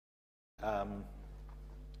Um,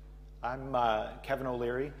 I'm Kevin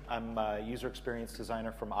O'Leary. I'm a user experience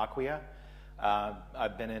designer from Acquia.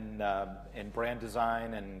 I've been in brand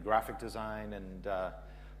design and graphic design and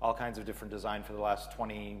all kinds of different design for the last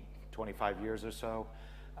 20, 25 years or so.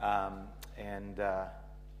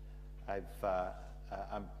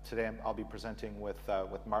 Today I'll be presenting with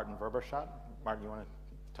maartenverbaarschot. Maarten, you want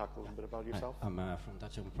to talk a little bit about yourself? Hi, I'm from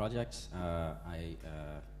Dutch Open Projects. I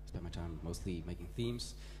spend my time mostly making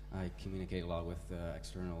themes. I communicate a lot with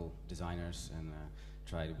external designers and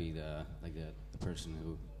try to be the person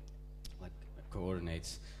who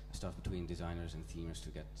coordinates stuff between designers and themers to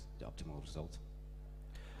get the optimal result.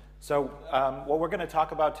 So what we're going to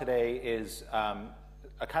talk about today is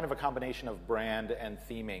a kind of a combination of brand and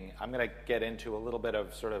theming. I'm going to get into a little bit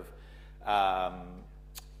of sort of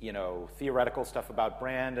theoretical stuff about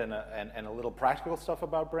brand and a little practical stuff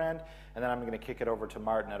about brand, and then I'm going to kick it over to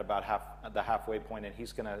Maarten at about the halfway point, and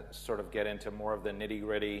he's going to sort of get into more of the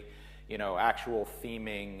nitty-gritty, actual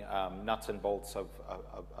theming, nuts and bolts of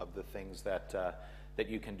the things that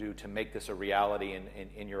you can do to make this a reality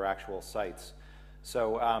in your actual sites.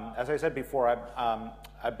 So as I said before,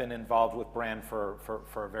 I've been involved with brand for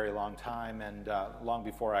a very long time, and long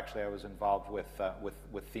before actually I was involved with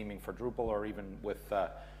theming for Drupal or even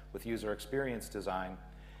with user experience design.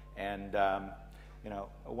 And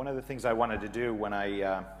one of the things I wanted to do when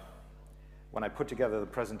I put together the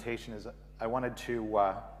presentation is I wanted to.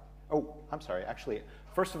 Oh, I'm sorry. Actually,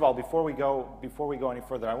 first of all, before we go any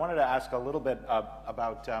further, I wanted to ask a little bit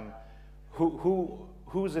about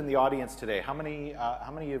who's in the audience today. How many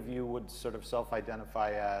of you would sort of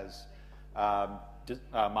self-identify as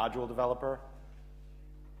module developer,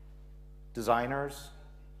 designers?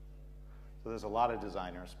 So there's a lot of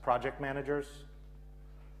designers. Project managers,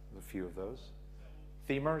 there's a few of those.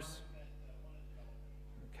 Themers?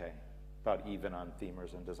 Okay, about even on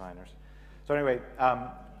themers and designers. So anyway,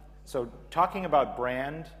 so talking about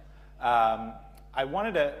brand, I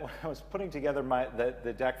wanted to, when I was putting together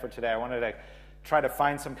the deck for today, I wanted to try to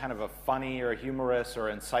find some kind of a funny or humorous or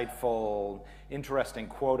insightful, interesting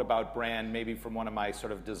quote about brand, maybe from one of my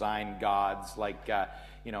sort of design gods, like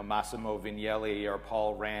Massimo Vignelli or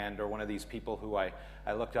Paul Rand or one of these people who I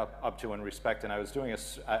looked up to and respect. And I was doing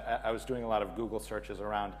a lot of Google searches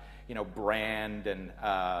around brand and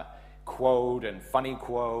quote and funny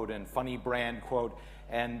brand quote.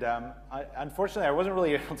 And unfortunately, I wasn't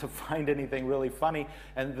really able to find anything really funny.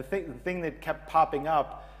 And the thing that kept popping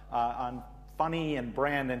up on funny and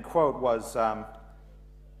brand and quote was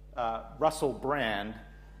Russell Brand,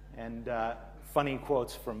 and funny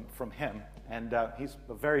quotes from him. And he's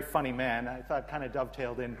a very funny man. I thought kind of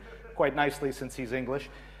dovetailed in quite nicely since he's English.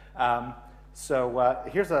 So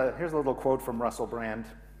here's a little quote from Russell Brand.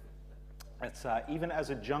 It's, even as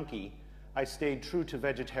a junkie, I stayed true to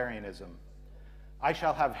vegetarianism. I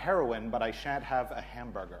shall have heroin, but I shan't have a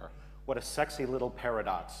hamburger. What a sexy little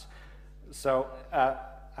paradox. So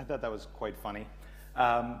I thought that was quite funny.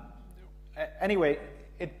 Anyway,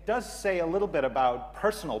 it does say a little bit about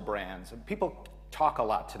personal brands. People talk a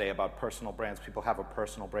lot today about personal brands. People have a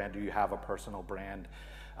personal brand. Do you have a personal brand?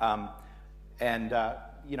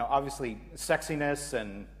 Obviously, sexiness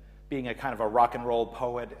and being a kind of a rock and roll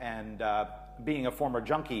poet and being a former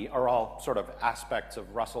junkie are all sort of aspects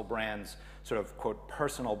of Russell Brand's sort of, quote,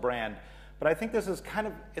 personal brand. But I think this is kind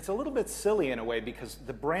of, it's a little bit silly in a way, because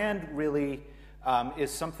the brand really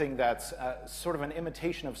is something that's sort of an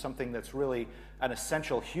imitation of something that's really an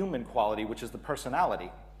essential human quality, which is the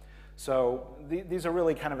personality. So these are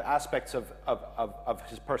really kind of aspects of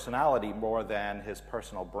his personality more than his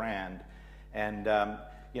personal brand. And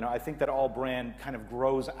I think that all brand kind of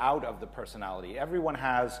grows out of the personality. Everyone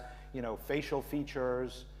has facial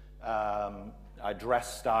features, a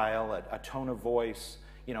dress style, a tone of voice,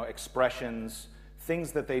 expressions,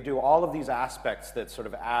 things that they do, all of these aspects that sort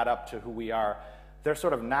of add up to who we are. They're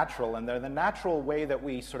sort of natural, and they're the natural way that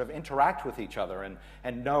we sort of interact with each other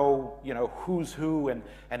and know, who's who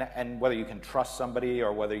and whether you can trust somebody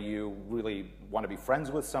or whether you really want to be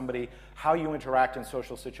friends with somebody, how you interact in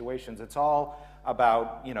social situations. It's all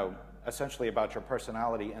about, essentially about your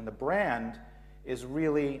personality. And the brand is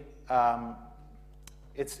really,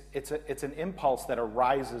 it's an impulse that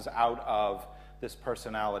arises out of this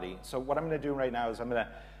personality. So what I'm going to do right now is I'm going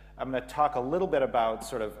to talk a little bit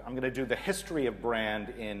about I'm going to do the history of brand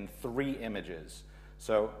in 3 images.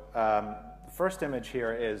 So the first image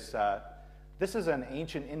here is, this is an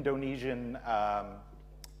ancient Indonesian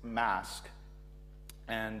mask.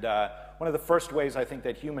 And one of the first ways I think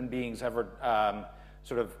that human beings ever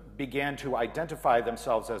sort of began to identify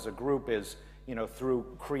themselves as a group is, through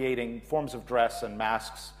creating forms of dress and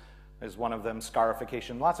masks is one of them,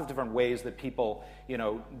 scarification, lots of different ways that people, you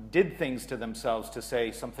know, did things to themselves to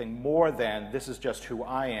say something more than this is just who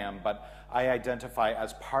I am, but I identify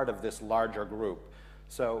as part of this larger group.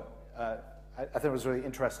 So I thought it was really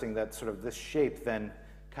interesting that sort of this shape then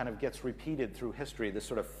kind of gets repeated through history. This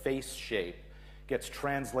sort of face shape gets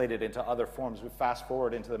translated into other forms. We fast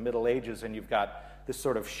forward into the Middle Ages, and you've got this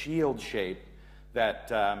sort of shield shape that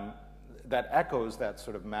that echoes that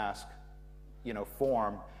sort of mask, you know,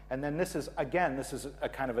 form. And then this is, again, this is a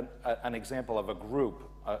kind of an example of a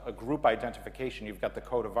group identification. You've got the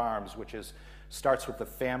coat of arms, which starts with the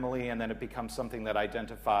family, and then it becomes something that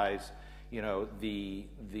identifies, you know, the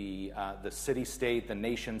city-state, the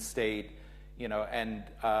nation-state, you know, and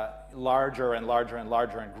larger and larger and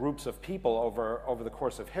larger, and groups of people over the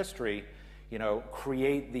course of history, you know,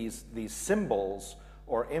 create these symbols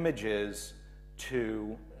or images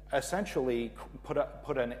to essentially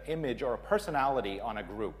put an image or a personality on a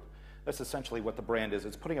group. That's essentially what the brand is.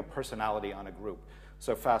 It's putting a personality on a group.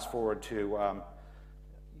 So fast forward to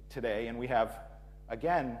today, and we have,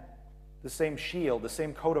 again, the same shield, the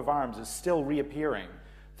same coat of arms is still reappearing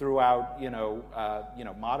throughout, you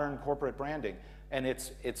know, modern corporate branding, and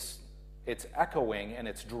it's echoing and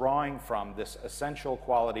it's drawing from this essential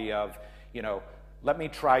quality of, you know, let me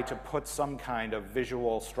try to put some kind of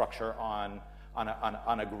visual structure on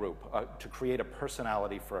a group, to create a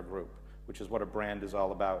personality for a group, which is what a brand is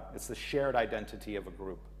all about. It's the shared identity of a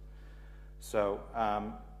group. So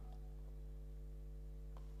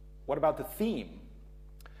what about the theme?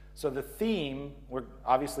 So the theme,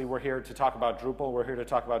 we're here to talk about Drupal. We're here to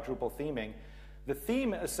talk about Drupal theming. The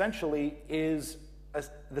theme essentially is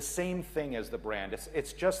the same thing as the brand.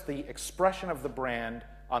 It's just the expression of the brand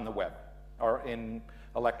on the web or in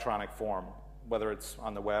electronic form, whether it's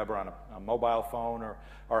on the web or on a mobile phone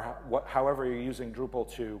or however you're using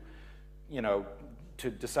Drupal to, you know, to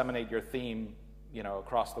disseminate your theme, you know,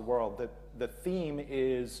 across the world. The theme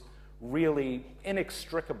is really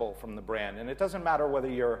inextricable from the brand, and it doesn't matter whether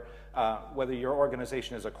your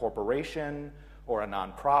organization is a corporation or a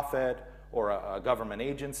nonprofit or a government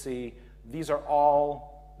agency. These are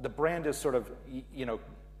all, the brand is sort of, you know,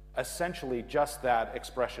 essentially just that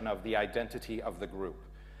expression of the identity of the group.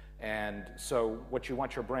 And so what you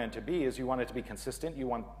want your brand to be is you want it to be consistent. You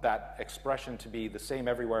want that expression to be the same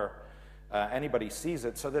everywhere anybody sees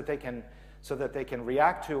it, so that they can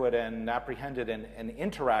react to it and apprehend it and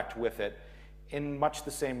interact with it in much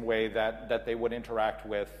the same way that they would interact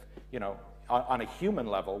with, you know, on a human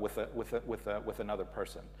level with another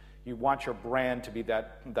person. You want your brand to be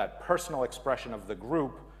that personal expression of the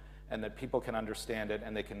group, and that people can understand it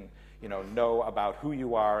and they can, you know about who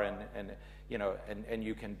you are, and you know, and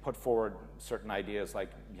you can put forward certain ideas like,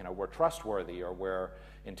 you know, we're trustworthy, or we're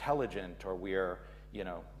intelligent, or we're, you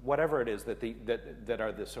know, whatever it is that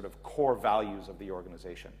are the sort of core values of the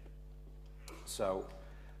organization. So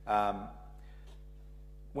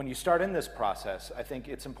when you start in this process, I think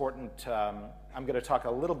it's important, I'm going to talk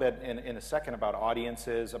a little bit in a second about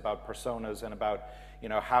audiences, about personas, and about, you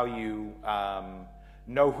know, how you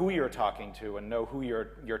know who you're talking to and know who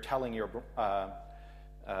you're telling your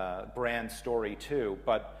brand story to.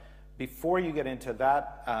 But before you get into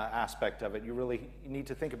that aspect of it, you really need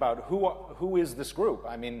to think about who is this group.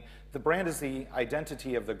 I mean, the brand is the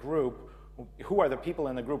identity of the group. Who are the people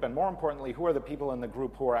in the group? And more importantly, who are the people in the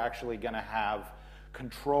group who are actually going to have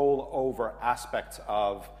control over aspects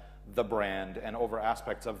of the brand and over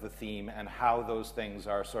aspects of the theme, and how those things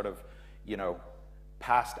are sort of, you know,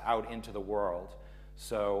 passed out into the world.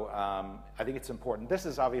 So I think it's important. This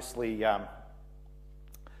is obviously,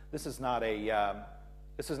 this is not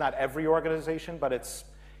every organization, but it's,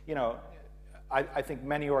 you know, I think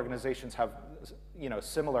many organizations have, you know,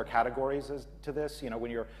 similar categories to this. You know, when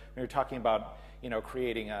you're talking about, you know,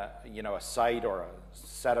 creating a site or a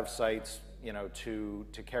set of sites, you know, to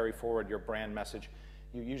carry forward your brand message,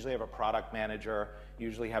 you usually have a product manager. You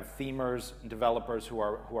usually have themers, developers who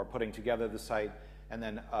are putting together the site, and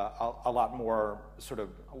then a lot more sort of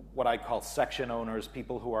what I call section owners,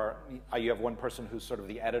 people who are, you have one person who's sort of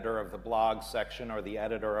the editor of the blog section, or the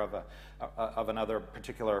editor of another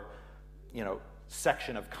particular, you know,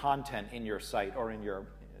 section of content in your site or in your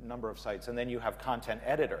number of sites. And then you have content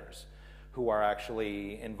editors who are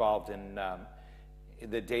actually involved in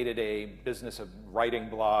the day-to-day business of writing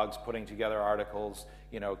blogs, putting together articles,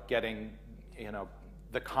 you know, getting, you know,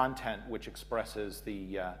 the content which expresses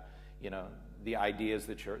the, you know, the ideas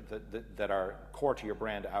that are core to your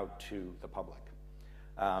brand out to the public.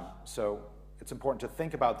 So it's important to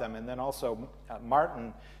think about them. And then also,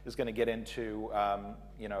 Maarten is going to get into,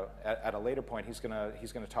 you know, at a later point, he's going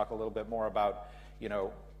to talk a little bit more about, you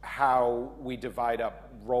know, how we divide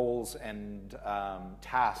up roles and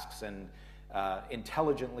tasks, and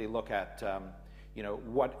intelligently look at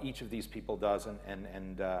what each of these people does,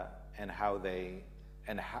 and how they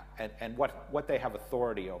and what they have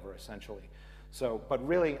authority over, essentially. So, but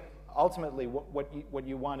really, ultimately, what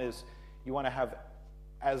you want is you want to have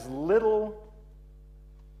as little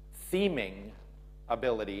theming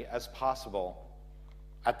ability as possible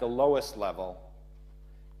at the lowest level,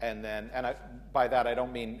 and then, by that I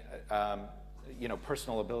don't mean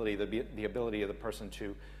personal ability, the ability of the person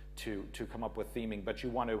to come up with theming, but you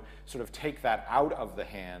want to sort of take that out of the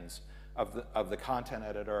hands of the content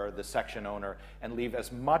editor, the section owner, and leave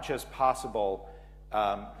as much as possible,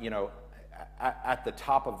 at the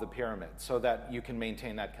top of the pyramid, so that you can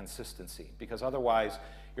maintain that consistency. Because otherwise,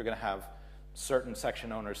 you're going to have certain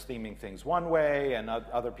section owners theming things one way, and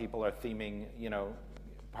other people are theming,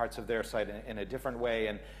 parts of their site in a different way,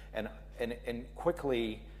 and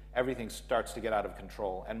quickly everything starts to get out of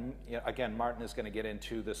control. And again, Maarten is going to get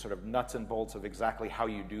into the sort of nuts and bolts of exactly how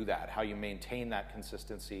you do that, how you maintain that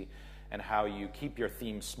consistency, and how you keep your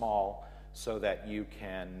theme small, so that you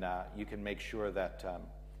can make sure that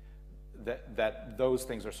that those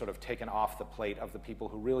things are sort of taken off the plate of the people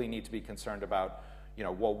who really need to be concerned about,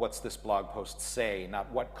 well, what's this blog post say,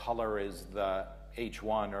 not what color is the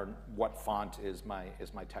H1 or what font is my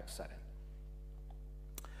text setting.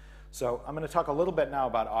 So I'm going to talk a little bit now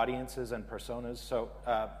about audiences and personas. So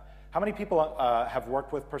how many people have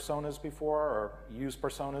worked with personas before, or used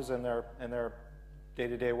personas in their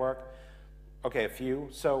day-to-day work? Okay, a few.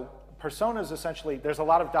 So personas, essentially, there's a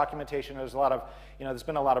lot of documentation, there's a lot of, there's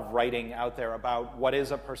been a lot of writing out there about what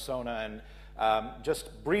is a persona, and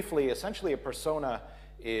just briefly, essentially a persona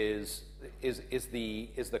is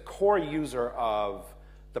the core user of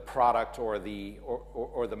the product or the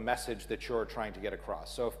message that you're trying to get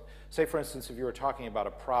across. So say, for instance, if you were talking about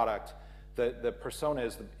a product, the persona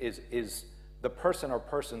is the person or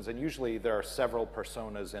persons, and usually there are several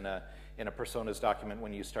personas in a personas document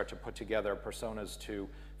when you start to put together personas to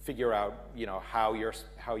figure out how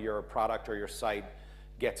your product or your site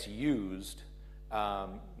gets used.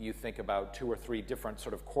 You think about 2 or 3 different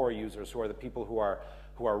sort of core users, who are the people who are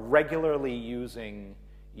regularly using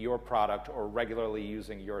your product or regularly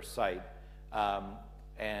using your site,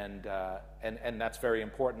 and that's very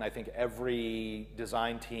important. I think every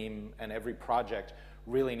design team and every project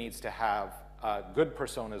really needs to have good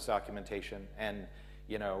personas documentation, and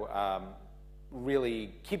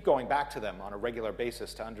really keep going back to them on a regular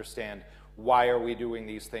basis to understand, why are we doing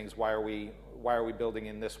these things? Why are we building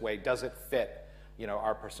in this way? Does it fit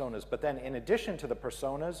our personas? But then, in addition to the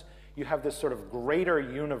personas, you have this sort of greater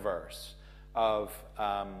universe of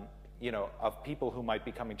people who might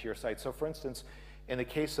be coming to your site. So, for instance, in the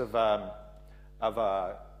case of a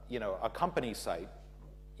company site,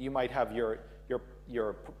 you might have your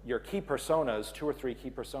key personas, 2 or 3 key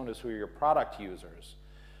personas who are your product users.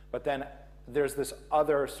 But then there's these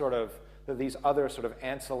other sort of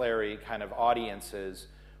ancillary kind of audiences,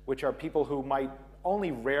 which are people who might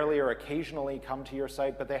only rarely or occasionally come to your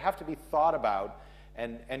site, but they have to be thought about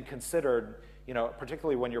and considered,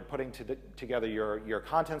 particularly when you're putting together your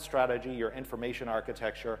content strategy, your information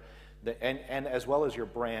architecture, and as well as your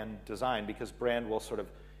brand design, because brand will sort of,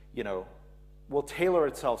 will tailor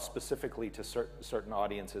itself specifically to certain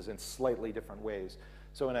audiences in slightly different ways.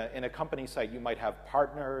 So in a company site, you might have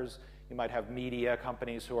partners, you might have media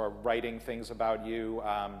companies who are writing things about you,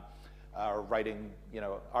 or writing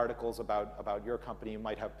articles about your company. You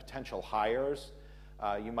might have potential hires.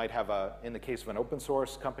 You might have in the case of an open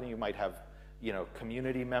source company, you might have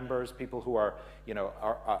community members, people who are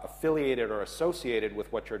are affiliated or associated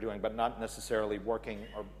with what you're doing, but not necessarily working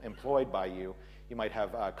or employed by you. You might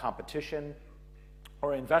have competition,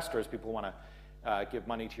 or investors, people who want to give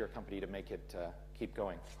money to your company to make it keep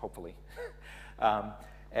going, hopefully. All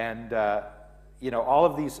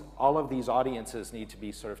of these audiences need to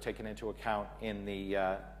be sort of taken into account in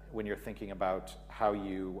the when you're thinking about how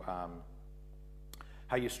you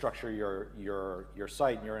structure your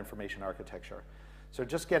site and your information architecture. So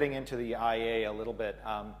just getting into the IA a little bit,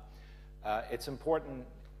 it's important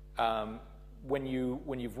when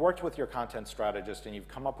you've worked with your content strategist and you've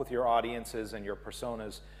come up with your audiences and your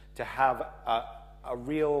personas to have a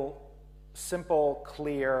real simple,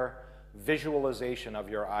 clear visualization of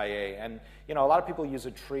your IA. And a lot of people use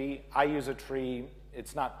a tree. I use a tree.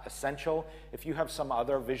 It's not essential. If you have some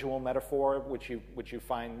other visual metaphor which you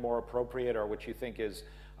find more appropriate, or which you think is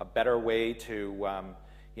a better way to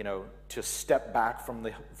to step back from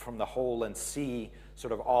the whole and see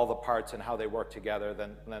sort of all the parts and how they work together,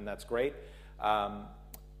 then that's great.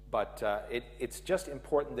 But it's just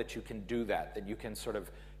important that you can do that you can sort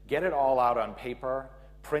of get it all out on paper,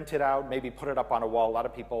 print it out, maybe put it up on a wall. A lot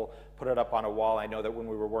of people put it up on a wall. I know that when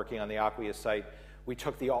we were working on the Acquia site, we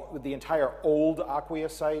took the entire old Acquia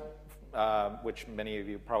site, which many of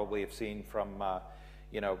you probably have seen from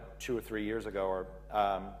 2 or 3 years ago, or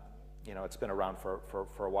it's been around for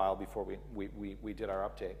a while before we did our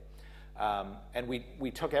update. And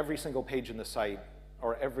we took every single page in the site,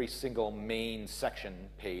 or every single main section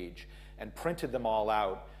page, and printed them all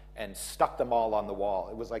out and stuck them all on the wall.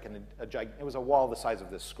 It was like it was a wall the size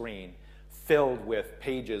of this screen, filled with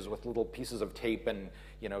pages with little pieces of tape and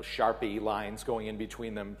Sharpie lines going in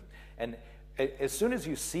between them. And as soon as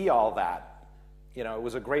you see all that, it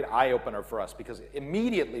was a great eye-opener for us, because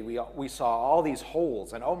immediately we saw all these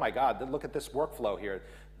holes, and oh my God, look at this workflow here.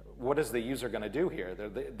 What is the user going to do here?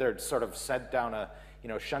 They're sort of sent down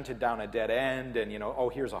shunted down a dead end, and oh,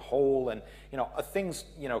 here's a hole, and things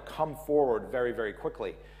come forward very, very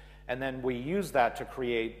quickly. And then we use that to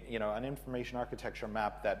create an information architecture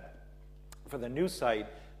map that, for the new site,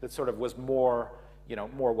 that sort of was more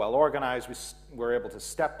more well organized. We were able to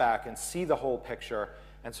step back and see the whole picture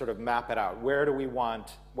and sort of map it out. What do we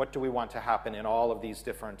want to happen in all of these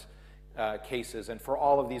different cases, and for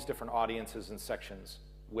all of these different audiences and sections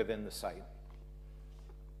within the site.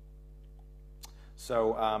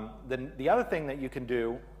 So the other thing that you can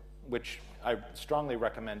do, which I strongly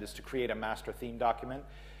recommend, is to create a master theme document,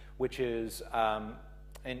 which is,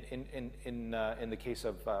 in the case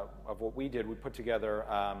of what we did, we put together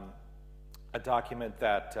a document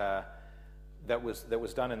that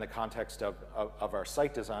was done in the context of our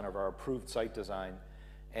site design, of our approved site design,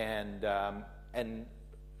 and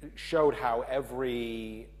showed how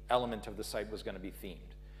every element of the site was going to be themed.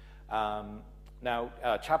 Now,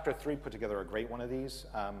 Chapter 3 put together a great one of these,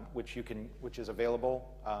 which is available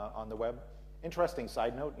on the web. Interesting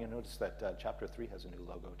side note, you notice that Chapter 3 has a new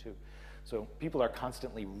logo too. So people are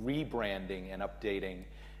constantly rebranding and updating,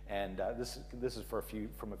 and this is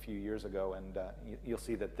from a few years ago, and you'll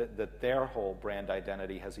see that their whole brand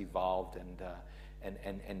identity has evolved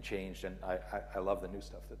and changed, and I love the new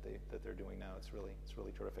stuff that they're doing now. It's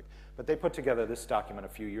really terrific. But they put together this document a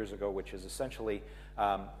few years ago, which is essentially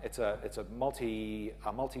it's a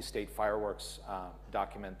multi-state fireworks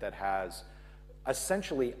document that has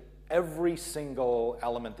essentially every single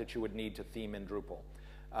element that you would need to theme in Drupal.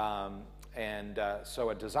 So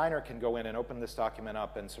a designer can go in and open this document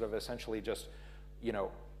up and sort of essentially just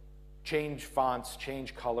change fonts,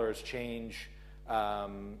 change colors, change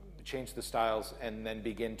the styles, and then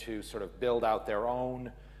begin to sort of build out their own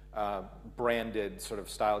branded sort of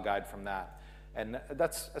style guide from that. And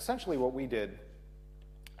that's essentially what we did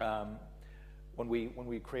when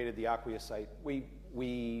we created the Acquia site.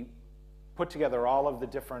 We put together all of the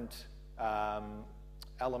different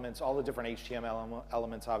elements, all the different HTML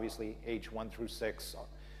elements, obviously H1 through 6,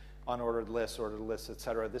 unordered lists, ordered lists,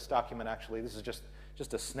 etc. This document actually, this is just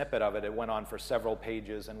a snippet of it. It went on for several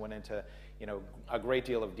pages and went into a great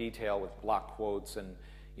deal of detail with block quotes and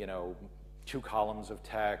 2 columns of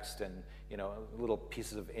text and little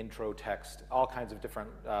pieces of intro text, all kinds of different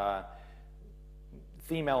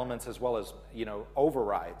theme elements, as well as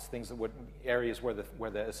overrides, things that would areas where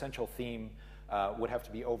the essential theme would have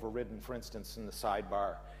to be overridden. For instance, in the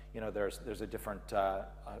sidebar, there's a different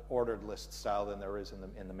ordered list style than there is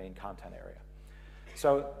in the main content area.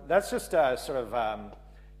 So that's just sort of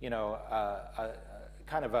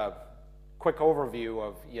kind of a quick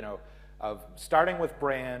overview of starting with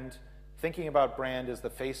brand, thinking about brand as the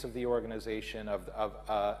face of the organization,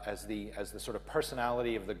 as the sort of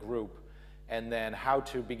personality of the group, and then how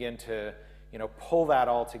to begin to pull that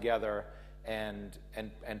all together and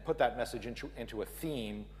put that message into a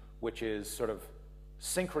theme which is sort of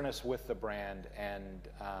synchronous with the brand and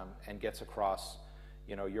gets across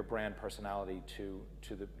your brand personality to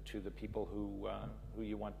the people who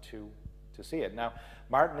you want to see it. Now,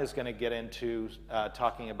 Martin is going to get into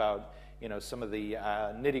talking about some of the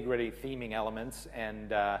nitty-gritty theming elements, and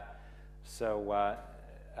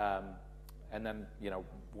then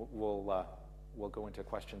we'll go into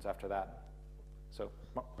questions after that. So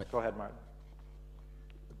go ahead, Martin.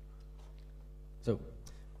 So,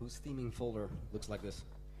 whose theming folder looks like this?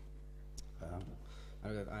 I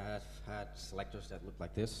have had selectors that look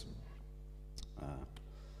like this,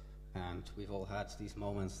 and we've all had these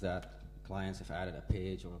moments that clients have added a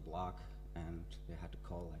page or a block, and they had to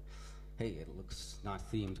call like, "Hey, it looks not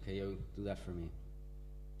themed. Can you do that for me?"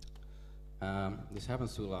 This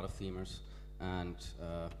happens to a lot of themers, and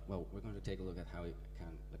well, we're going to take a look at how we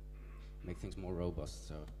can make things more robust.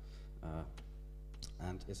 So,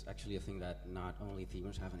 And it's actually a thing that not only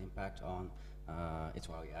themers have an impact on, it's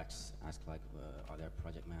why we ask like, are there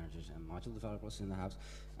project managers and module developers in the house?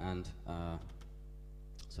 And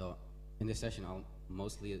so in this session, I'll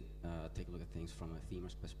mostly take a look at things from a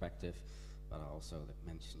themer's perspective, but I'll also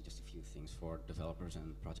mention just a few things for developers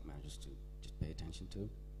and project managers to just pay attention to.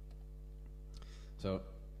 So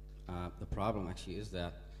the problem actually is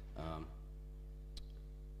that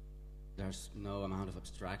there's no amount of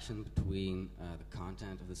abstraction between the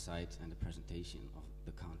content of the site and the presentation of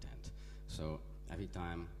the content. So every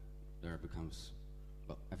time there becomes,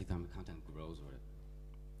 well, every time the content grows or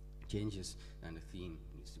it changes, then the theme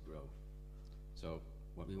needs to grow. So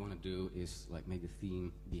what we want to do is like make the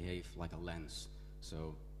theme behave like a lens.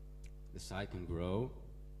 So the site can grow,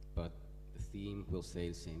 but the theme will stay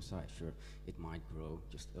the same size. Sure, it might grow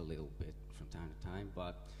just a little bit from time to time,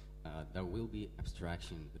 but there will be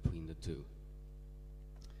abstraction between the two.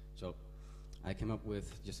 So I came up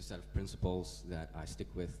with just a set of principles that I stick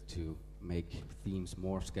with to make themes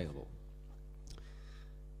more scalable.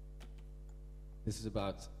 This is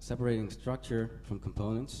about separating structure from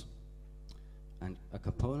components. And a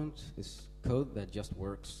component is code that just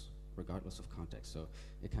works regardless of context. So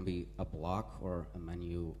it can be a block or a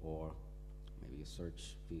menu or maybe a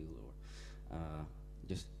search field or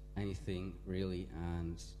just anything really.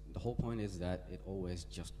 And the whole point is that it always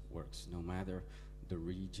just works. No matter the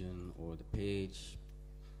region or the page,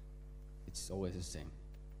 it's always the same.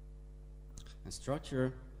 And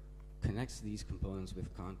structure connects these components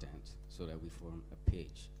with content so that we form a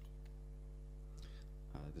page.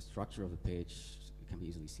 The structure of the page can be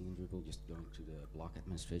easily seen in Drupal, just going to the block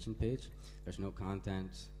administration page. There's no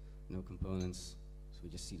content, no components, so we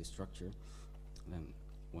just see the structure. And then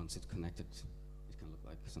once it's connected, it can look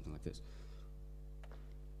like something like this.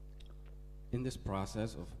 In this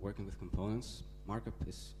process of working with components, markup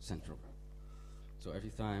is central. So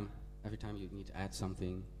every time you need to add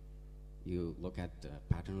something, you look at the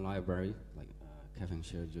pattern library, like Kevin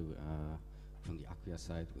showed you from the Acquia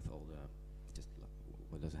site with all the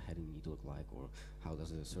what does a heading need to look like, or how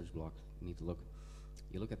does a search block need to look.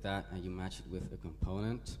 You look at that and you match it with a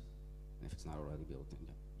component, and if it's not already built, then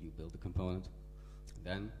you build the component.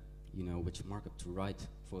 Then you know which markup to write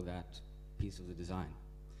for that piece of the design.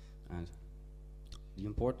 And the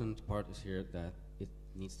important part is here that it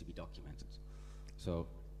needs to be documented. So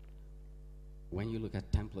when you look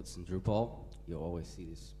at templates in Drupal, you always see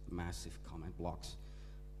these massive comment blocks.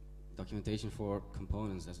 Documentation for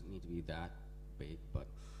components doesn't need to be that big, but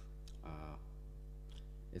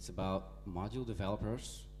it's about module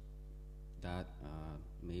developers that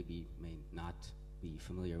may not be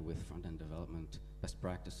familiar with front-end development best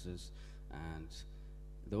practices, and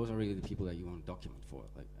those are really the people that you want to document for.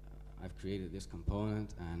 Like, I've created this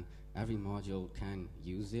component, and every module can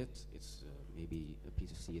use it. It's maybe a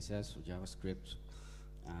piece of CSS or JavaScript.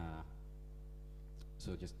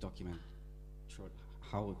 So just document short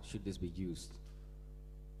how should this be used,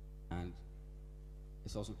 and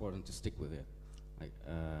it's also important to stick with it. Like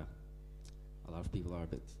a lot of people are a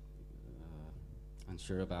bit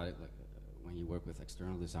unsure about it. Like when you work with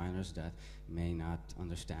external designers that may not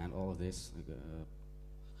understand all of this. Like,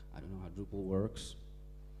 I don't know how Drupal works,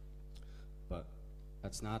 but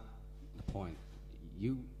that's not the point.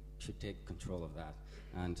 You should take control of that.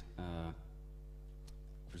 And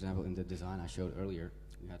for example, in the design I showed earlier,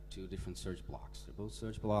 we had two different search blocks. They're both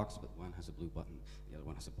search blocks, but one has a blue button, the other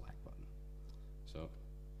one has a black button. So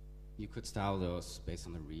you could style those based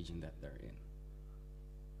on the region that they're in.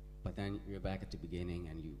 But then you're back at the beginning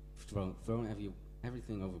and you've thrown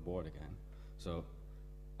everything overboard again. So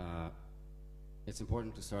it's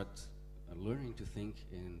important to start learning to think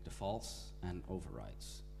in defaults and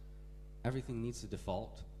overrides. Everything needs a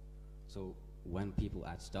default, so when people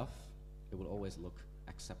add stuff, it will always look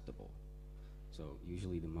acceptable. So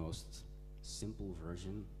usually the most simple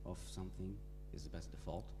version of something is the best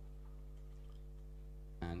default.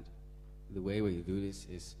 And the way we do this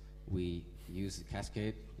is we use the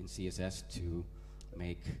cascade in CSS to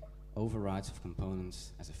make overrides of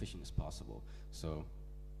components as efficient as possible. So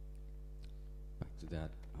back to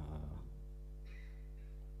that,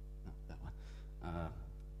 no, that one.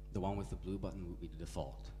 The one with the blue button would be the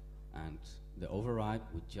default, and the override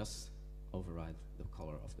would just override the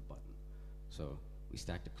color of the button. So we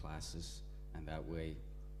stack the classes, and that way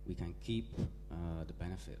we can keep the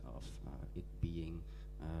benefit of it being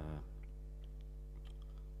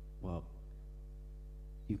well,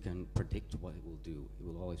 you can predict what it will do. It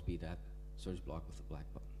will always be that search block with the black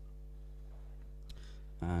button.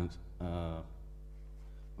 And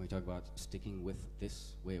when we talk about sticking with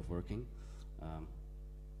this way of working,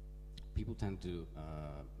 people tend to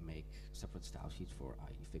make separate style sheets for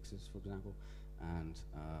IE fixes, for example, and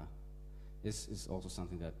this is also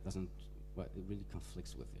something that doesn't, well, it really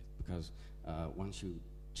conflicts with it, because once you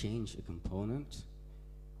change a component,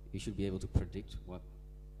 you should be able to predict what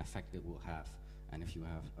effect it will have, and if you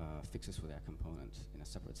have fixes for that component in a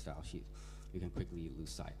separate style sheet, you can quickly lose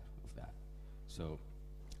sight of that. So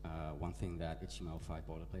one thing that HTML5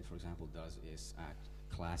 boilerplate, for example, does is add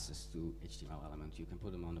classes to HTML elements. You can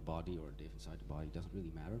put them on the body or a div inside the body, it doesn't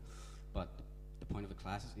really matter. But the point of the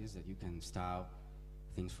classes is that you can style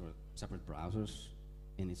things for separate browsers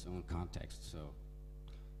in its own context, so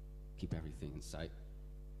keep everything in sight.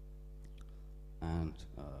 And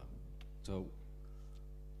so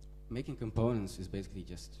making components is basically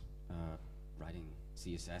just writing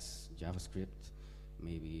CSS, JavaScript,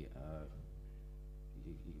 maybe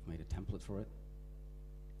you've made a template for it.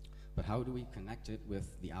 But how do we connect it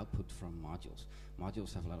with the output from modules?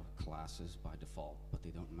 Modules have a lot of classes by default, but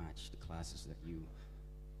they don't match the classes that you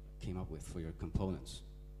came up with for your components.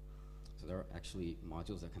 So there are actually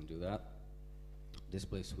modules that can do that.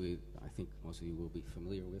 Display Suite, I think most of you will be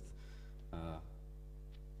familiar with.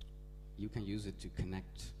 You can use it to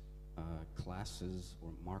connect classes or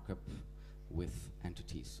markup with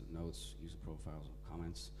entities, so nodes, user profiles, or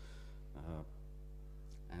comments.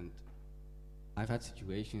 And I've had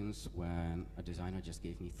situations when a designer just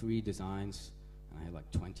gave me 3 designs, and I had like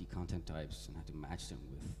 20 content types, and I had to match them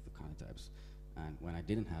with the content types. And when I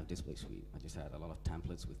didn't have Display Suite, I just had a lot of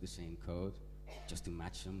templates with the same code, just to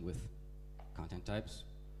match them with content types.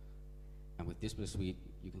 And with Display Suite,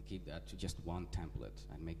 you can keep that to just one template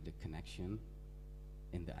and make the connection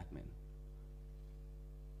in the admin.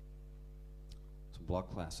 So block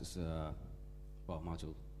class is a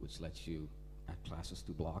module which lets you add classes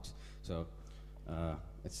to blocks. So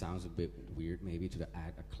it sounds a bit weird maybe to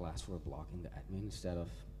add a class for a block in the admin instead of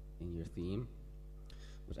in your theme,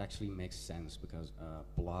 which actually makes sense because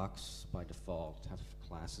blocks by default have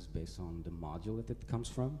classes based on the module that it comes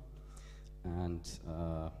from. And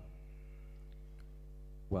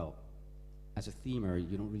well, as a themer,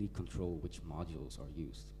 you don't really control which modules are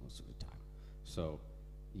used most of the time. So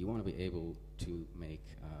you want to be able to make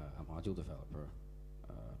a module developer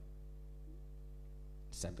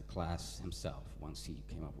set the class himself once he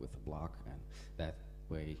came up with a block, and that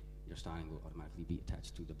way your styling will automatically be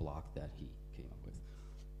attached to the block that he came up with.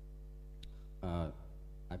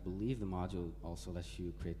 I believe the module also lets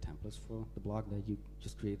you create templates for the block that you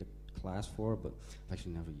just create a class for, but I've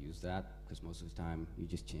actually never used that because most of the time you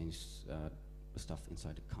just change the stuff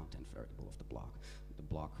inside the content variable of the block. The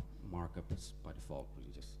block markup is by default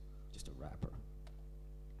really just a wrapper.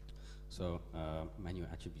 So menu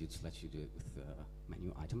attributes lets you do it with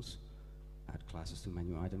menu items, add classes to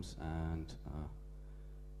menu items, and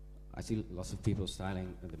I see lots of people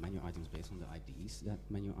styling the menu items based on the IDs that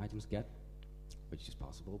menu items get, which is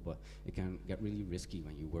possible, but it can get really risky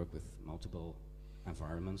when you work with multiple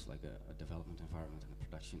environments, like a development environment and a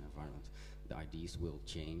production environment. The IDs will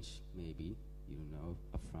change, maybe, you don't know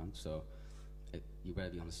upfront, so you better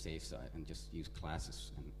be on the safe side and just use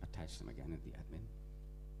classes and attach them again in the admin.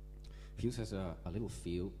 Views has a little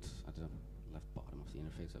field at the left bottom of the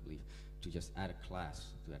interface, I believe, to just add a class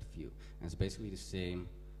to that view. And it's basically the same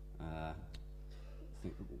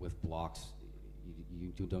thing with blocks.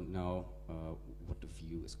 You don't know what the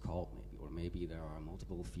view is called, maybe, or maybe there are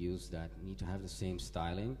multiple views that need to have the same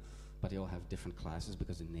styling, but they all have different classes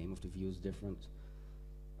because the name of the view is different.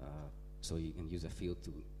 So you can use a field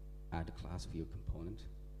to add a class view component.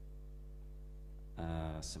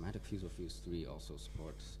 Semantic views or views 3 also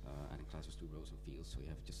supports adding classes to rows and fields, so you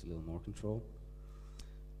have just a little more control.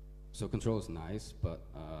 So control is nice, but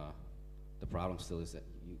the problem still is that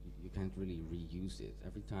you can't really reuse it.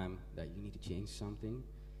 Every time that you need to change something,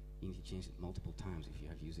 you need to change it multiple times if you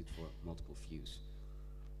have used it for multiple views.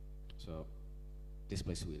 So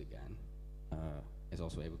Display Suite again is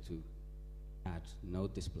also able to add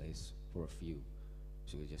node displays for a view.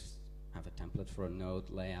 So you just have a template for a node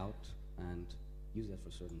layout and use that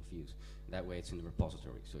for certain views. That way it's in the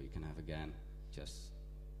repository, so you can have, again, just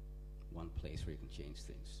one place where you can change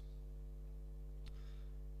things.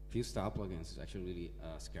 View style plugins is actually really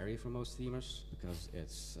scary for most themers because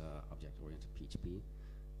it's object-oriented PHP.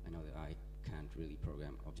 I know that I can't really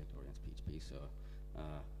program object-oriented PHP, so,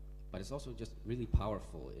 but it's also just really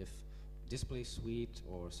powerful. If Display Suite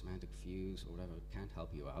or semantic views or whatever can't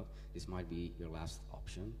help you out, this might be your last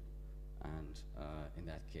option. And in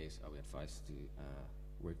that case, I would advise to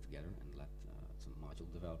work together and let some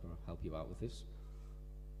module developer help you out with this.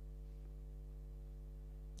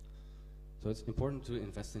 So it's important to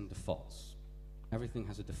invest in defaults. Everything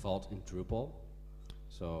has a default in Drupal.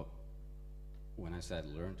 So when I said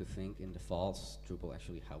learn to think in defaults, Drupal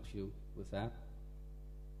actually helps you with that.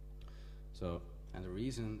 So, and the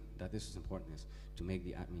reason that this is important is to make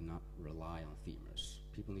the admin not rely on themers.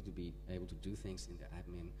 People need to be able to do things in the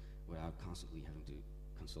admin without constantly having to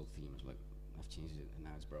consult themers, like I've changed it and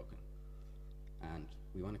now it's broken. And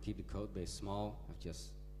we want to keep the code base small,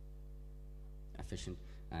 just efficient,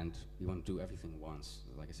 and we want to do everything once.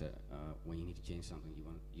 Like I said, when you need to change something,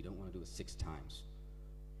 you don't want to do it 6 times.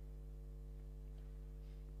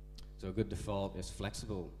 So a good default is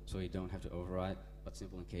flexible, so you don't have to override, but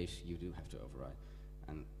simple in case you do have to override.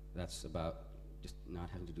 And that's about just not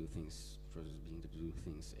having to do things versus being to do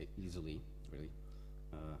things easily, really.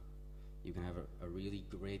 You can have a really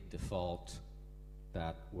great default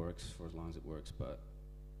that works for as long as it works, but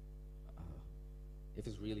if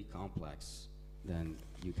it's really complex, then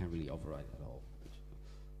you can't really override at all.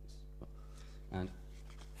 And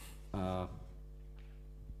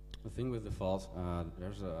the thing with defaults,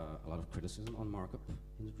 there's a lot of criticism on markup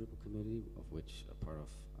in the Drupal community, of which a part of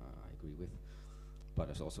I agree with, but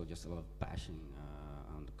there's also just a lot of bashing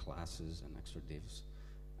on the classes and extra divs.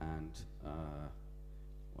 And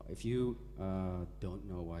well, if you don't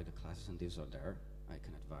know why the classes and divs are there, I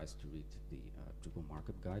can advise to read the Drupal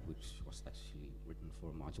markup guide, which was actually written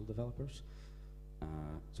for module developers.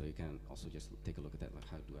 So you can also just take a look at that, like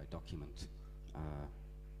how do I document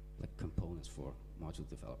like components for module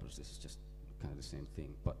developers. This is just kind of the same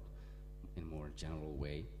thing, but in a more general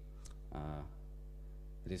way.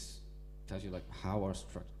 This tells you like how are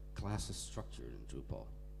classes structured in Drupal.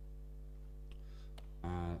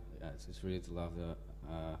 It's really to love the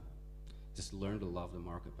just learn to love the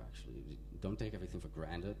markup. Actually, don't take everything for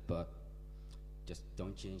granted, but just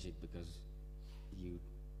don't change it because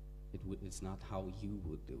it's not how you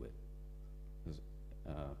would do it. Because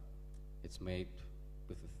it's made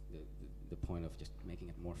with the point of just making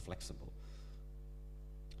it more flexible.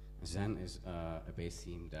 Zen is a base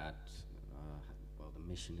theme that, well, the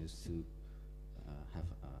mission is to have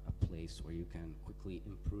a place where you can quickly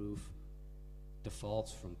improve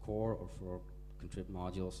defaults from core or for contrib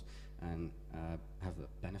modules and have the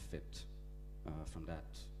benefit from that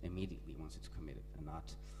immediately once it's committed, and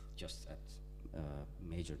not just at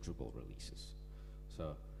major Drupal releases.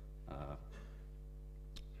 So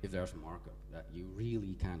if there's a markup that you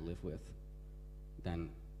really can't live with, then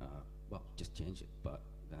well, just change it. But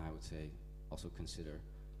then I would say also consider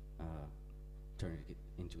turning it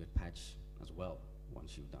into a patch as well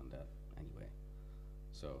once you've done that anyway.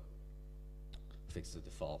 So fix the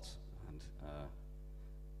defaults and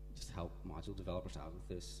just help module developers out with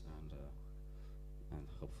this, and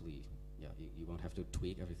hopefully, yeah, you won't have to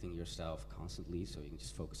tweak everything yourself constantly, so you can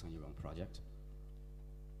just focus on your own project.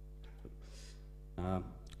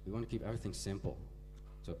 We want to keep everything simple.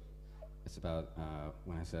 So it's about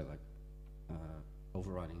when I said like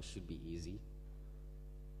overriding should be easy.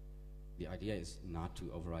 The idea is not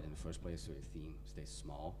to override in the first place, so your theme stays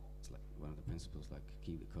small. It's like one of the principles, like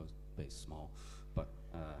keep the code base small. But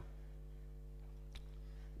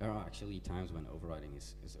there are actually times when overriding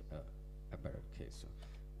is a better case. So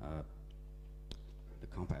the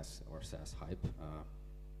Compass or SAS hype,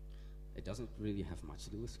 it doesn't really have much to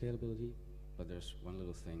do with scalability, but there's one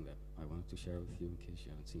little thing that I wanted to share with you in case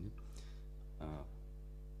you haven't seen it.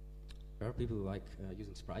 There are people who like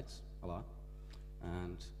using sprites a lot,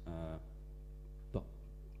 and well,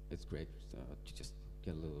 it's great to just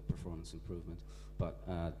get a little performance improvement. But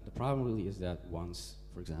the problem really is that once,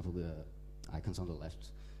 for example, the icons on the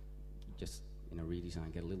left just in a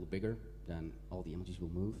redesign get a little bigger, then all the images will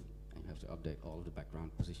move, and you have to update all of the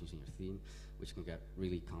background positions in your theme, which can get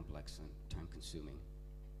really complex and time-consuming.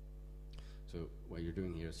 So what you're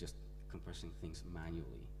doing here is just compressing things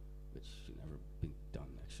manually, which should never been done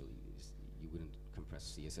actually. You wouldn't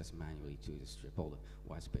compress CSS manually to strip all the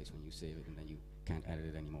white space when you save it, and then you can't edit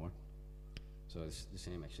it anymore. So the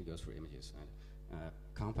same actually goes for images. And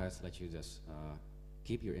Compass lets you just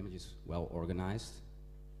keep your images well organized,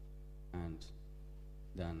 and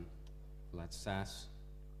then let SAS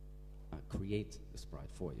create the sprite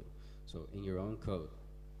for you. So in your own code,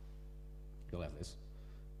 you'll have this,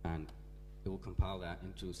 and it will compile that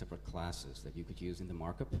into separate classes that you could use in the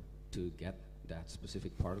markup to get that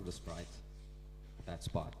specific part of the sprite at that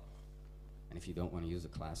spot. And if you don't want to use the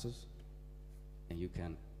classes, then you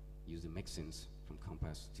can use the mixins from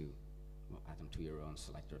Compass to add them to your own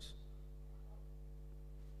selectors.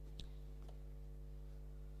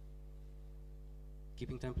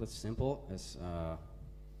 Keeping templates simple is,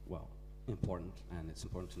 well, important, and it's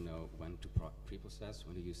important to know when to preprocess,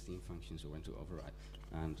 when to use theme functions, or when to override.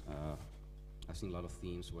 And I've seen a lot of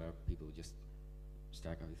themes where people just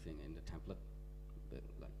stack everything in the template, but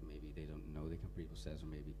like maybe they don't know they can preprocessor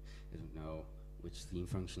maybe they don't know which theme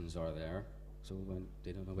functions are there, so when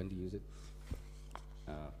they don't know when to use it.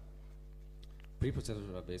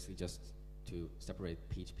 Preprocessors are basically just to separate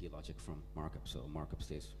PHP logic from markup, so markup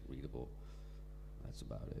stays readable. That's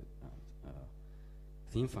about it.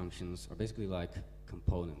 Theme functions are basically like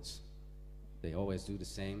components. They always do the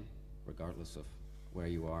same, regardless of where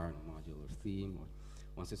you are in a module or theme. Or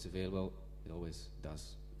once it's available, it always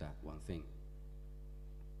does that one thing.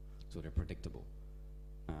 So they're predictable.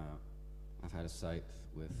 I've had a site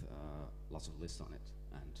with lots of lists on it,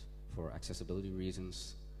 and for accessibility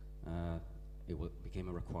reasons, it became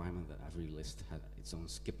a requirement that every list had its own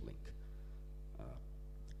skip link.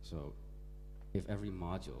 So if every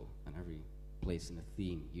module and every place in the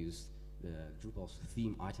theme used the Drupal's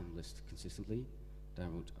theme item list consistently, then I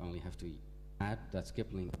would only have to add that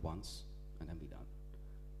skip link once and then be done.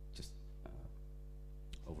 Just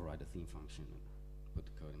override the theme function and put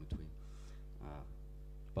the code in between.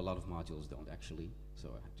 But a lot of modules don't actually, so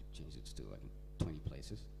I had to change it to like 20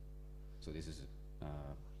 places. So this is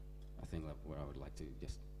a thing where I would like to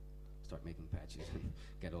just start making patches and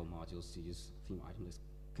get all modules to use theme item list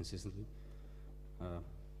consistently.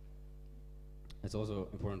 It's also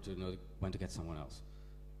important to know when to get someone else.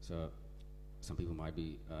 So some people might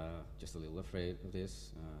be just a little afraid of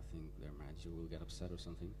this, think their manager will get upset or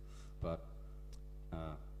something, but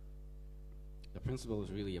the principle is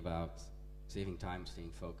really about saving time,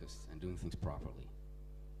 staying focused, and doing things properly.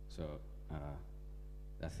 So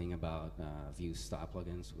that thing about view style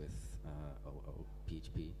plugins with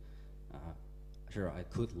PHP, sure, I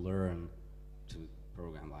could learn to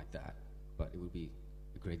program like that, but it would be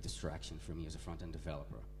a great distraction for me as a front-end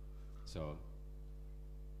developer. So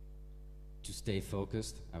to stay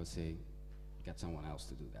focused, I would say get someone else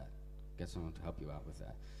to do that. Get someone to help you out with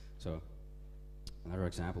that. So another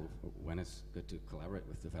example of when it's good to collaborate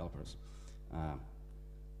with developers.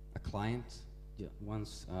 A client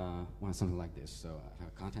wants something like this. So I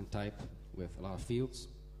have a content type with a lot of fields,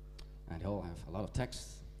 and they all have a lot of text,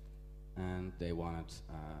 and they wanted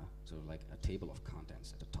sort of like a table of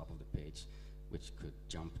contents at the top of the page, which could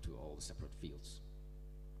jump to all the separate fields.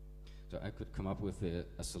 So I could come up with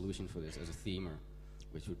a solution for this as a themer,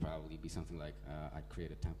 which would probably be something like I'd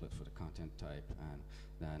create a template for the content type, and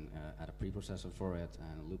then add a preprocessor for it,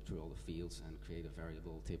 and loop through all the fields, and create a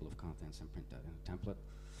variable table of contents, and print that in a template.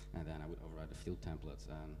 And then I would override the field templates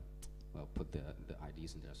and, well, put the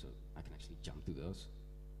IDs in there so I can actually jump to those.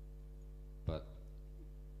 But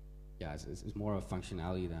yeah, it's more of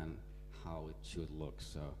functionality than how it should look.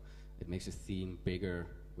 So it makes a theme bigger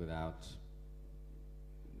without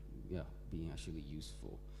being actually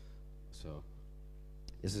useful. So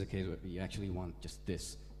this is a case where you actually want just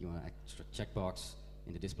this. You want an extra checkbox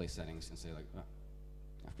in the display settings and say like,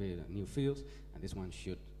 I've created a new field, and this one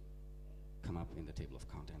should come up in the table of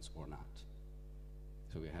contents or not.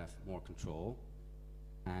 So we have more control,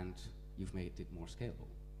 and you've made it more scalable.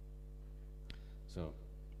 So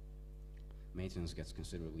maintenance gets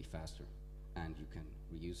considerably faster, and you can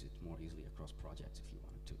reuse it more easily across projects if you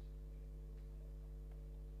wanted to.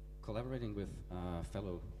 Collaborating with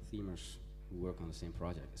fellow themers who work on the same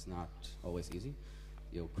project is not always easy.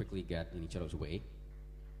 You'll quickly get in each other's way.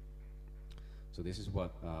 So this is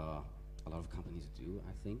what a lot of companies do,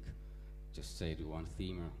 I think. Just say to one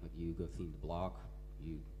themer, like you go theme the blog,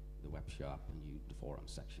 you the web shop, and you the forum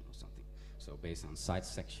section or something. So based on site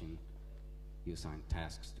section, you assign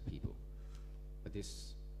tasks to people. But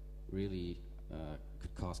this really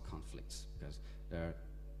could cause conflicts, because there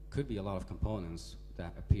could be a lot of components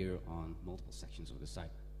that appear on multiple sections of the site.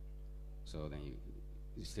 So then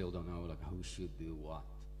you still don't know like who should do what.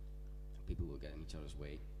 People will get in each other's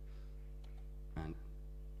way. And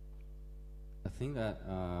a thing that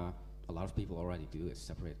a lot of people already do is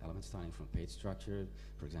separate element styling from page structure.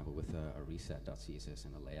 For example, with a reset.css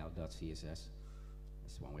and a layout.css.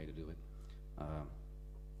 That's one way to do it.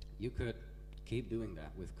 You could keep doing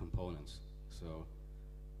that with components. So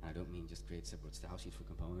I don't mean just create separate style sheets for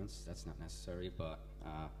components. That's not necessary, but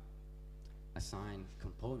assign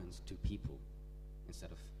components to people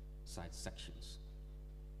instead of site sections.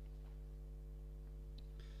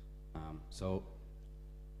 So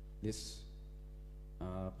this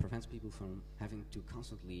prevents people from having to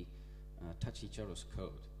constantly touch each other's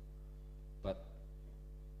code. But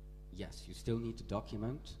yes, you still need to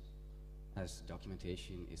document, as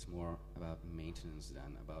documentation is more about maintenance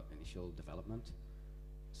than about initial development.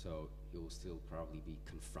 So you'll still probably be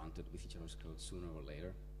confronted with each other's code sooner or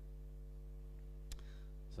later.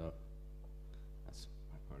 So that's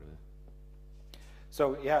my part of it.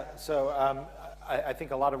 So yeah, I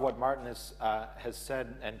think a lot of what Maarten has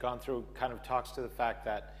said and gone through kind of talks to the fact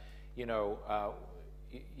that you know,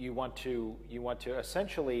 you want to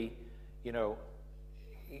essentially, you know,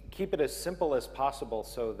 keep it as simple as possible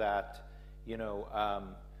so that, you know,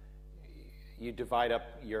 you divide up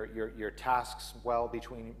your tasks well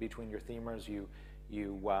between your themers. You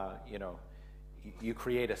know, you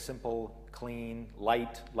create a simple, clean,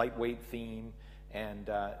 lightweight theme, and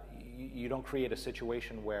you don't create a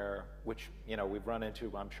situation where, which, you know, we've run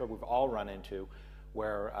into, I'm sure we've all run into,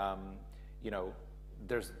 where you know,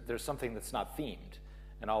 there's something that's not themed,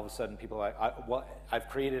 and all of a sudden people are like, well, I've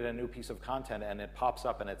created a new piece of content and it pops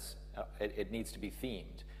up and it needs to be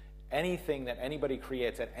themed. Anything that anybody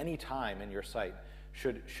creates at any time in your site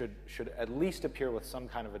should at least appear with some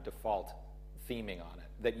kind of a default theming on it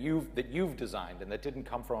that you've designed, and that didn't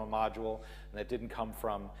come from a module, and that didn't come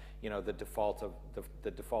from, you know, the defaults of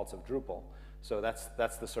Drupal. So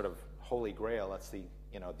that's the sort of holy grail. That's the,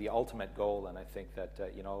 you know, the ultimate goal, and I think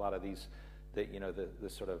that you know, a lot of these, you know, the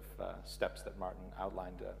sort of steps that Martin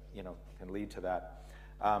outlined, you know, can lead to that.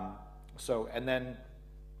 So, and then,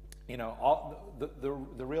 you know, all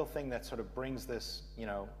the real thing that sort of brings this, you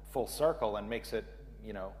know, full circle and makes it,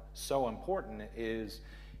 you know, so important is,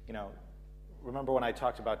 you know, remember when I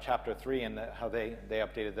talked about chapter 3 and how they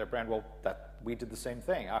updated their brand? Well, we did the same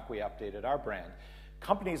thing. Acquia updated our brand.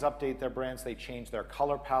 Companies update their brands. They change their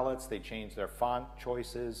color palettes. They change their font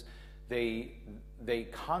choices. They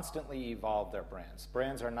constantly evolve their brands.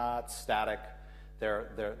 Brands are not static.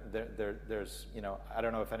 There's, you know, I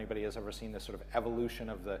don't know if anybody has ever seen this sort of evolution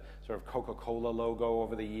of the sort of Coca-Cola logo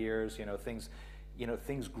over the years. You know, things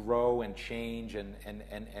grow and change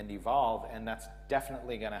and evolve, and that's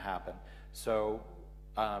definitely going to happen. So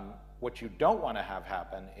what you don't want to have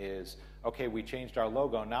happen is, okay, we changed our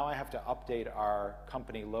logo, now I have to update our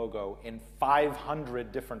company logo in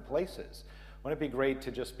 500 different places. Wouldn't it be great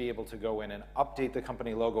to just be able to go in and update the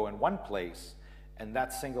company logo in one place, and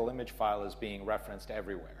that single image file is being referenced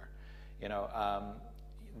everywhere? You know,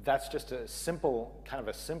 that's just a simple, kind of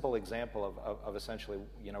a simple example of essentially,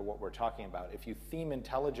 you know, what we're talking about. If you theme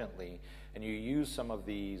intelligently and you use some of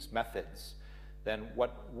these methods, then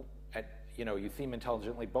you know, you theme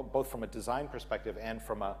intelligently, both from a design perspective and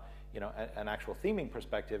from a, you know, an actual theming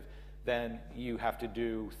perspective, then you have to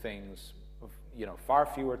do things, you know, far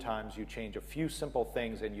fewer times. You change a few simple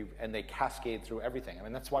things, and they cascade through everything. I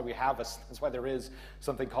mean, that's why that's why there is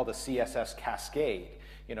something called a CSS cascade.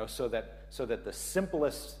 You know, so that the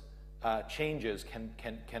simplest changes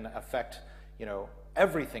can affect, you know,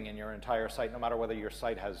 everything in your entire site, no matter whether your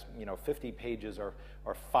site has, you know, 50 pages or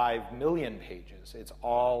 5 million pages. It's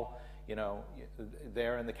all, you know,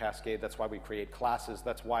 there in the cascade. That's why we create classes.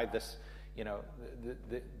 That's why this, you know,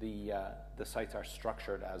 the sites are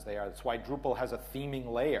structured as they are. That's why Drupal has a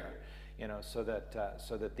theming layer, you know, so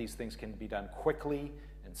that these things can be done quickly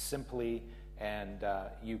and simply, and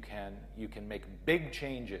you can make big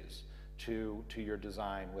changes to your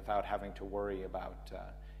design without having to worry about,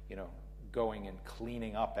 you know, going and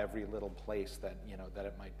cleaning up every little place that, you know, that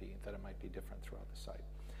it might be different throughout the site.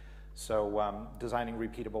 So designing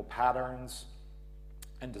repeatable patterns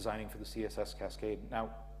and designing for the CSS cascade.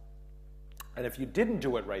 Now, and if you didn't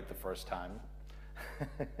do it right the first time,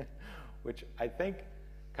 which I think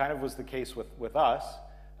kind of was the case with us,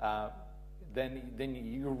 then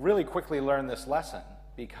you really quickly learn this lesson,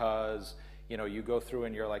 because, you know, you go through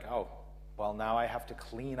and you're like, oh, well, now I have to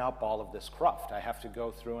clean up all of this cruft. I have to go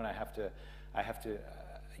through and I have to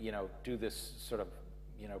you know, do this sort of,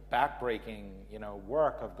 you know, backbreaking, you know,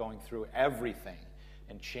 work of going through everything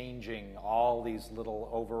and changing all these little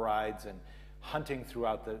overrides and hunting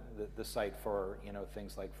throughout the site for, you know,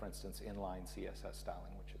 things like, for instance, inline CSS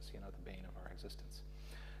styling, which is, you know, the bane of our existence.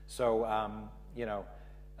 So, you know,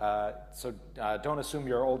 don't assume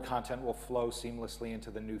your old content will flow seamlessly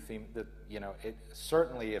into the new theme. That, you know, it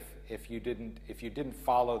certainly, if you didn't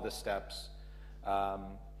follow the steps,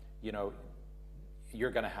 you know,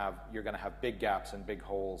 you're going to have big gaps and big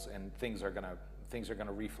holes, and things are going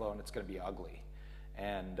to reflow, and it's going to be ugly.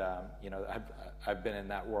 And you know, I've been in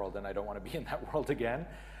that world, and I don't want to be in that world again.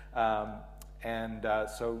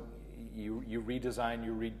 So you redesign,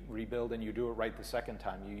 you rebuild, and you do it right the second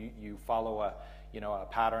time. You follow a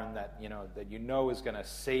pattern that you know is going to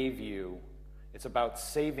save you. It's about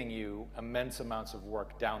saving you immense amounts of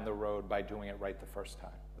work down the road by doing it right the first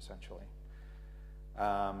time, essentially.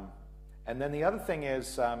 And then the other thing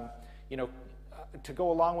is, you know, to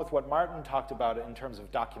go along with what Martin talked about in terms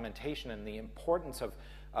of documentation and the importance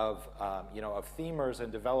of themers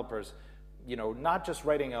and developers, you know, not just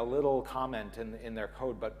writing a little comment in their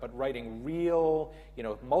code, but writing real, you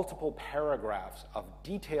know, multiple paragraphs of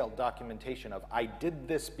detailed documentation of, I did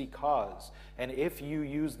this because, and if you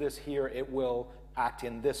use this here, it will act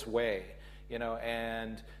in this way,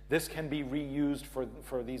 and this can be reused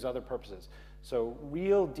for these other purposes. So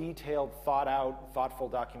real detailed, thoughtful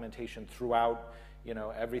documentation throughout,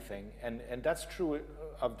 everything. And that's true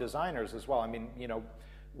of designers as well. I mean,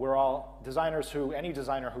 we're all designers any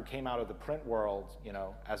designer who came out of the print world,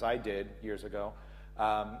 as I did years ago,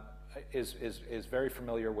 is very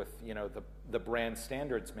familiar with, the brand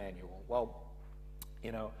standards manual. Well,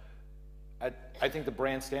 I think the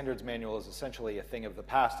brand standards manual is essentially a thing of the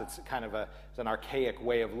past. It's kind of it's an archaic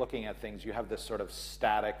way of looking at things. You have this sort of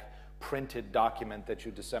static printed document that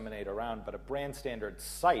you disseminate around, but a brand standard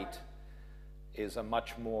site is a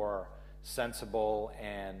much more sensible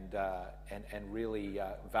and really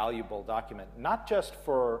valuable document, not just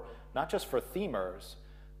for themers,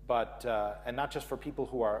 but and not just for people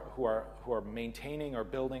who are maintaining or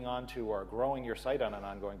building onto or growing your site on an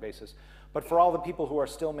ongoing basis, but for all the people who are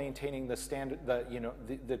still maintaining the standard,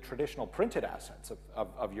 the traditional printed assets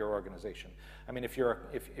of your organization. I mean, if you're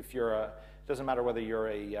it doesn't matter whether you're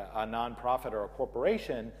a nonprofit or a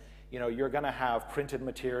corporation, you're going to have printed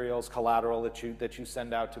materials, collateral that you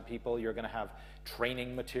send out to people. You're going to have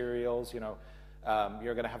training materials. You're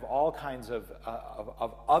going to have all kinds of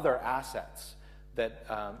other assets that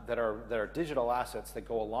are digital assets that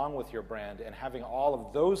go along with your brand, and having all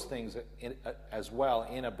of those things as well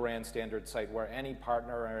in a brand standard site where any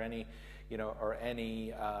partner or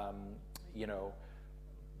any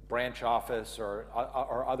branch office or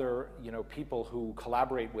other people who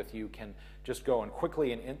collaborate with you can just go and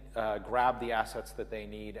quickly grab the assets that they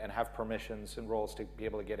need and have permissions and roles to be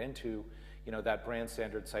able to get into that brand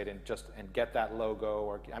standard site and get that logo.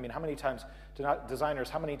 Or I mean, how many times designers,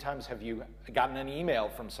 how many times have you gotten an email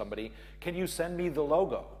from somebody, can you send me the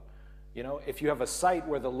logo? If you have a site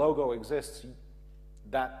where the logo exists,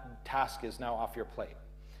 that task is now off your plate.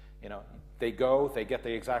 They get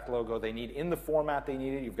the exact logo they need in the format they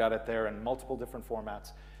need it. You've got it there in multiple different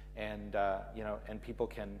formats, and and people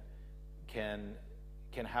can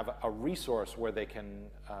have a resource where they can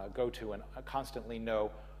go to and constantly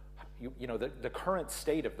know the current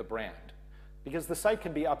state of the brand, because the site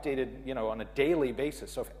can be updated on a daily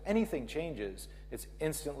basis. So if anything changes, it's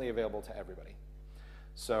instantly available to everybody.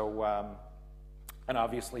 So and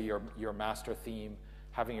obviously your master theme,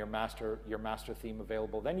 having your master theme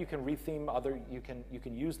available, then you can retheme other. You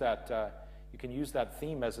can use that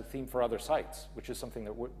theme as a theme for other sites, which is something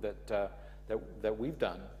that we've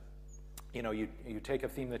done. You take a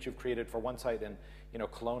theme that you've created for one site and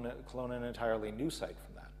clone an entirely new site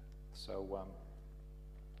from that. So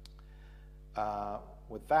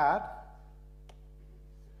with that,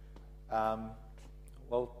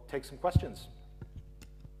 we'll take some questions.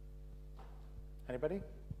 Anybody?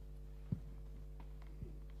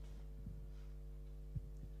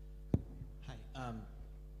 Hi.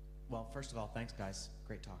 Well, first of all, thanks, guys.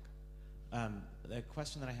 Great talk. The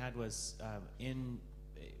question that I had was,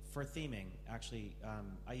 for theming, actually,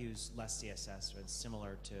 I use less CSS, or it's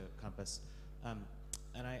similar to Compass.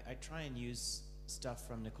 And I try and use stuff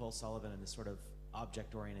from Nicole Sullivan and this sort of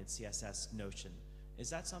object-oriented CSS notion. Is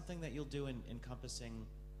that something that you'll do in encompassing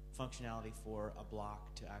functionality for a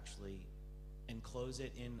block to actually enclose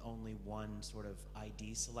it in only one sort of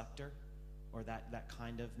ID selector, or that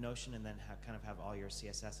kind of notion, and then kind of have all your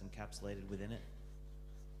CSS encapsulated within it?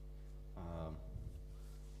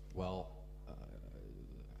 Well,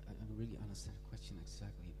 I don't really understand the question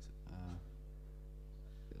exactly.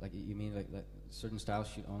 Like, you mean like certain styles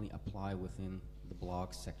should only apply within the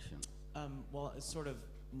blog section? Well, it's sort of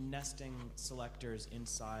nesting selectors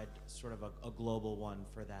inside sort of a global one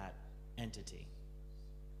for that entity.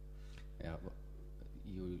 Yeah, well,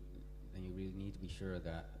 then you really need to be sure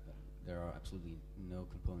that there are absolutely no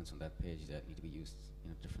components on that page that need to be used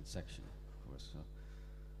in a different section, of course. So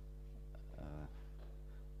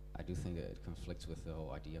I do think that it conflicts with the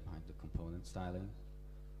whole idea behind the component styling,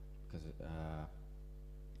 because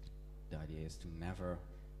the idea is to never,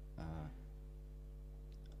 how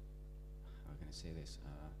can I say this,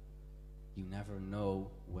 you never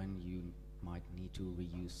know when you might need to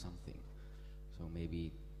reuse something. So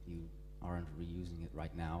maybe you aren't reusing it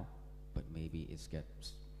right now, but maybe it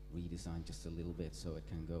gets redesigned just a little bit so it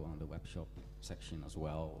can go on the web shop section as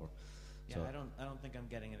well. Or yeah, so I don't think I'm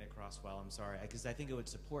getting it across well. I'm sorry, because I think it would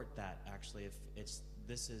support that actually if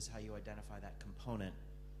this is how you identify that component.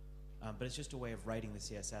 But it's just a way of writing the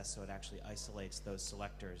CSS so it actually isolates those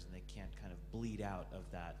selectors and they can't kind of bleed out of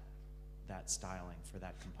that styling for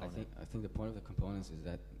that component. I think the point of the components is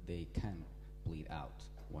that they can bleed out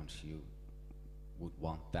once you would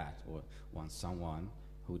want that, or want someone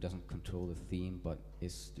who doesn't control the theme but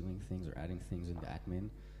is doing things or adding things in the admin,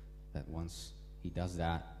 that once he does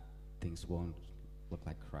that, things won't look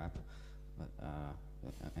like crap. But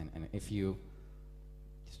and if you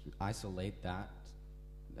just isolate that,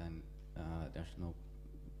 then there's no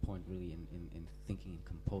point really in thinking in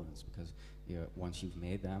components, because once you've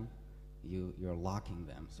made them, you're locking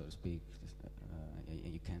them, so to speak,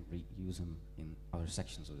 and you can't reuse them in other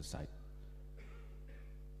sections of the site. Okay,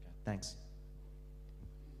 thanks.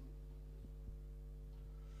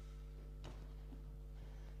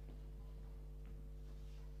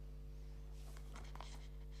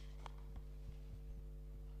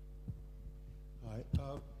 Hi.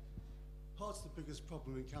 Part of the biggest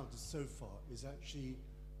problem encountered so far is actually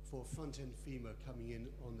for front-end Fema coming in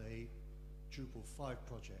on a Drupal 5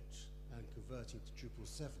 project and converting to Drupal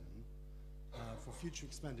 7. For future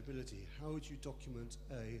expandability, how would you document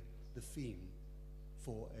the theme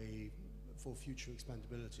for future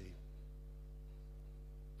expandability?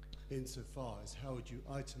 Insofar as how would you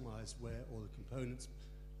itemize where all the components,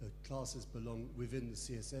 classes belong within the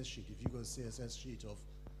CSS sheet? If you've got a CSS sheet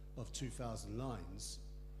of 2,000 lines,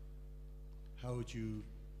 how would you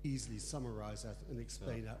easily summarize that and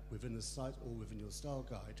explain that within the site or within your style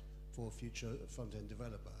guide for a future front-end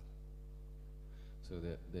developer? So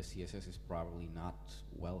the CSS is probably not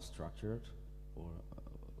well structured, or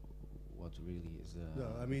what really is the No,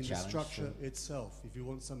 I mean the structure so itself. If you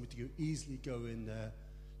want somebody to easily go in there,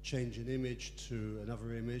 change an image to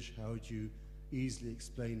another image, how would you easily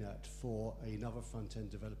explain that for another front-end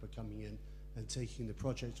developer coming in and taking the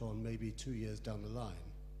project on maybe 2 years down the line?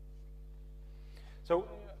 So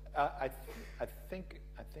I think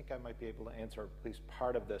I might be able to answer at least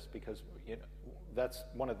part of this, because that's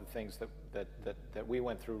one of the things that we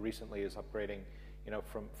went through recently, is upgrading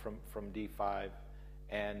from D5,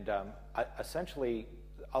 and essentially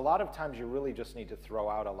a lot of times you really just need to throw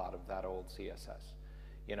out a lot of that old CSS,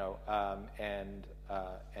 and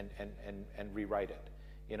rewrite it.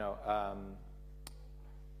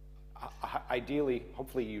 Ideally,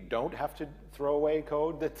 hopefully you don't have to throw away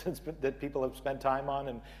code that people have spent time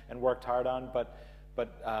on and worked hard on, but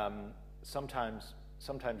sometimes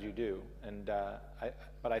you do, and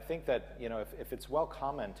but I think that if it's well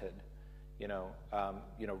commented,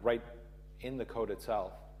 right in the code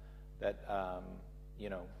itself, that I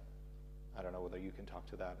don't know whether you can talk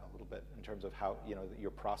to that a little bit in terms of how your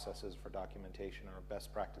processes for documentation or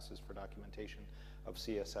best practices for documentation of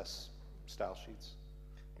CSS style sheets.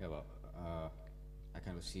 Yeah, well, I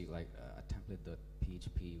kind of see like a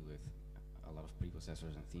template.php with a lot of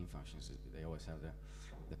preprocessors and theme functions. They always have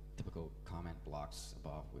the typical comment blocks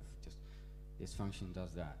above with just this function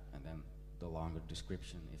does that, and then the longer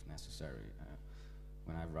description if necessary.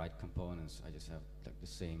 When I write components, I just have like the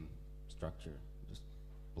same structure, just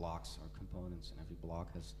blocks or components, and every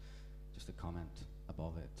block has just a comment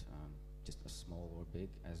above it, just as small or big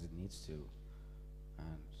as it needs to,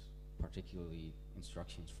 and particularly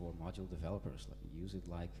instructions for module developers, like use it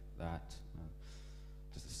like that,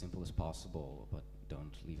 just as simple as possible, but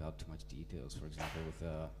don't leave out too much details. For example, with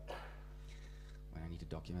when I need to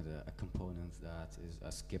document a component that is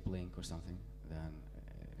a skip link or something, then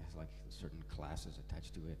it has like certain classes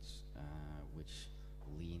attached to it, which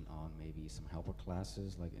lean on maybe some helper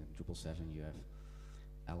classes. Like in Drupal 7 you have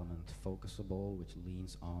element focusable, which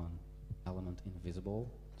leans on element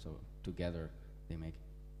invisible, so together they make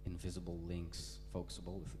invisible links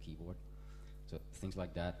focusable with the keyboard. So things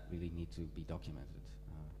like that really need to be documented.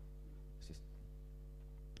 It's just,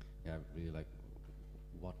 yeah, really like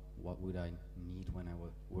what would I need when I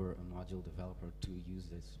were a module developer to use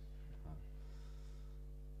this?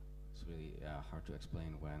 It's really hard to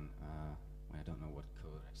explain when I don't know what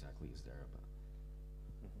code exactly is there. But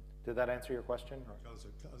Did that answer your question?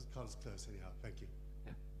 Comes close anyhow. Thank you.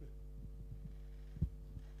 Yeah.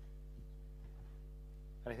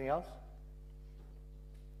 Anything else?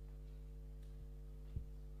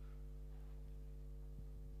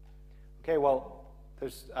 Okay, well,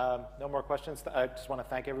 there's no more questions. I just want to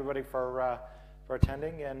thank everybody for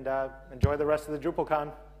attending, and enjoy the rest of the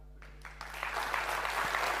DrupalCon.